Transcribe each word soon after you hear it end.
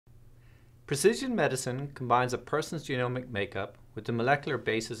Precision medicine combines a person's genomic makeup with the molecular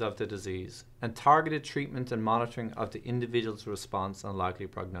basis of the disease and targeted treatment and monitoring of the individual's response and likely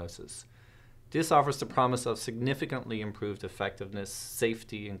prognosis. This offers the promise of significantly improved effectiveness,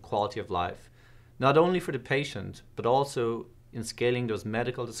 safety, and quality of life, not only for the patient, but also in scaling those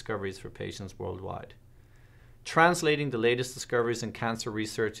medical discoveries for patients worldwide. Translating the latest discoveries in cancer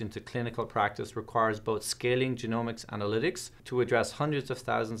research into clinical practice requires both scaling genomics analytics to address hundreds of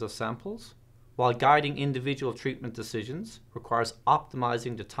thousands of samples, while guiding individual treatment decisions requires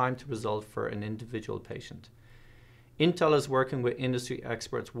optimizing the time to result for an individual patient. Intel is working with industry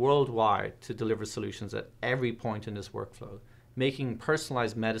experts worldwide to deliver solutions at every point in this workflow, making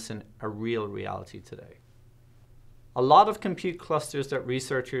personalized medicine a real reality today. A lot of compute clusters that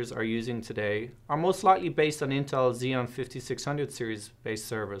researchers are using today are most likely based on Intel's Xeon 5600 series-based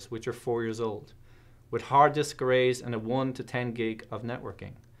servers, which are 4 years old, with hard disk arrays and a 1 to 10 gig of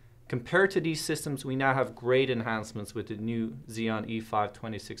networking. Compared to these systems, we now have great enhancements with the new Xeon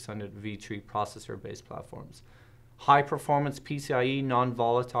E5-2600 V3 processor-based platforms, high-performance PCIe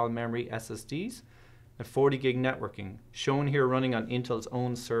non-volatile memory SSDs, and 40 gig networking, shown here running on Intel's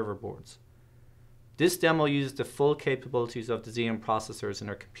own server boards. This demo uses the full capabilities of the Xeon processors in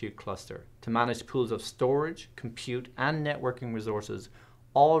our compute cluster to manage pools of storage, compute, and networking resources,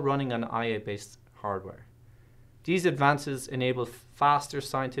 all running on IA-based hardware. These advances enable faster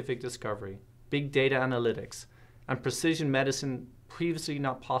scientific discovery, big data analytics, and precision medicine previously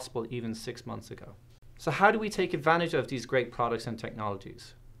not possible even 6 months ago. So how do we take advantage of these great products and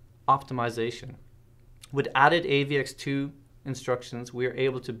technologies? Optimization. With added AVX2 instructions, we are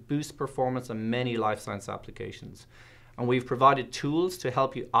able to boost performance on many life science applications, and we've provided tools to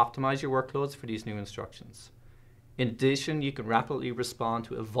help you optimize your workloads for these new instructions. In addition, you can rapidly respond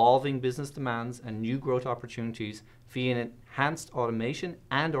to evolving business demands and new growth opportunities via enhanced automation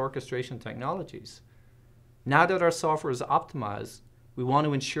and orchestration technologies. Now that our software is optimized, we want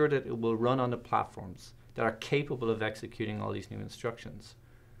to ensure that it will run on the platforms that are capable of executing all these new instructions.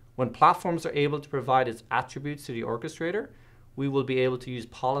 When platforms are able to provide its attributes to the orchestrator, we will be able to use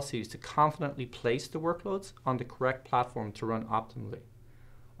policies to confidently place the workloads on the correct platform to run optimally.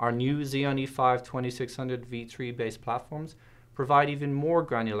 Our new Xeon E5-2600 V3 based platforms provide even more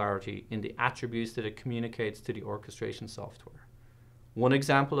granularity in the attributes that it communicates to the orchestration software. One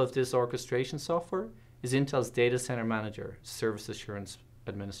example of this orchestration software is Intel's Data Center Manager, Service Assurance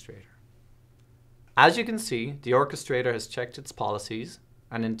Administrator. As you can see, the orchestrator has checked its policies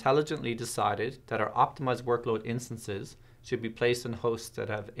and intelligently decided that our optimized workload instances should be placed on hosts that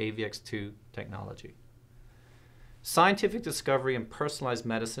have AVX2 technology. Scientific discovery and personalized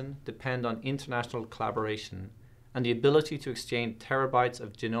medicine depend on international collaboration and the ability to exchange terabytes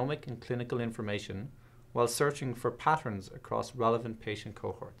of genomic and clinical information while searching for patterns across relevant patient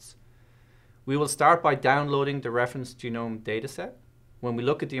cohorts. We will start by downloading the reference genome dataset. When we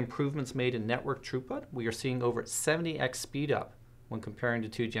look at the improvements made in network throughput, we are seeing over 70x speed up when comparing the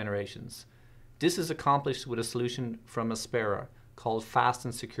two generations. This is accomplished with a solution from Aspera called Fast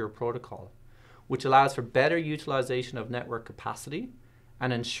and Secure Protocol, which allows for better utilization of network capacity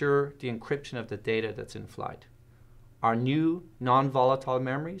and ensure the encryption of the data that's in flight. Our new non-volatile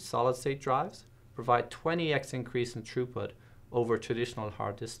memory solid-state drives provide 20x increase in throughput over traditional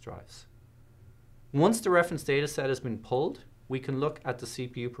hard disk drives. Once the reference dataset has been pulled, we can look at the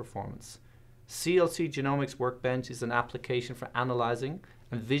CPU performance. CLC Genomics Workbench is an application for analyzing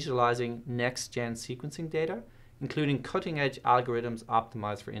and visualizing next-gen sequencing data, including cutting-edge algorithms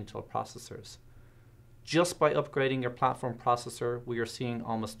optimized for Intel processors. Just by upgrading your platform processor, we are seeing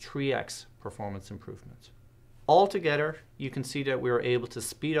almost 3x performance improvement. Altogether, you can see that we are able to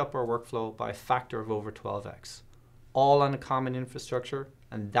speed up our workflow by a factor of over 12x, all on a common infrastructure,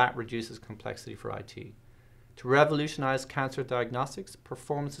 and that reduces complexity for IT. To revolutionize cancer diagnostics,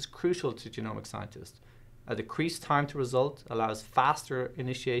 performance is crucial to genomic scientists. A decreased time to result allows faster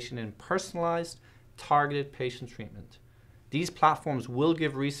initiation in personalized, targeted patient treatment. These platforms will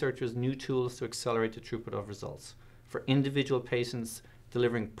give researchers new tools to accelerate the throughput of results for individual patients,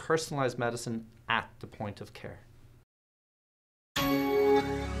 delivering personalized medicine at the point of care.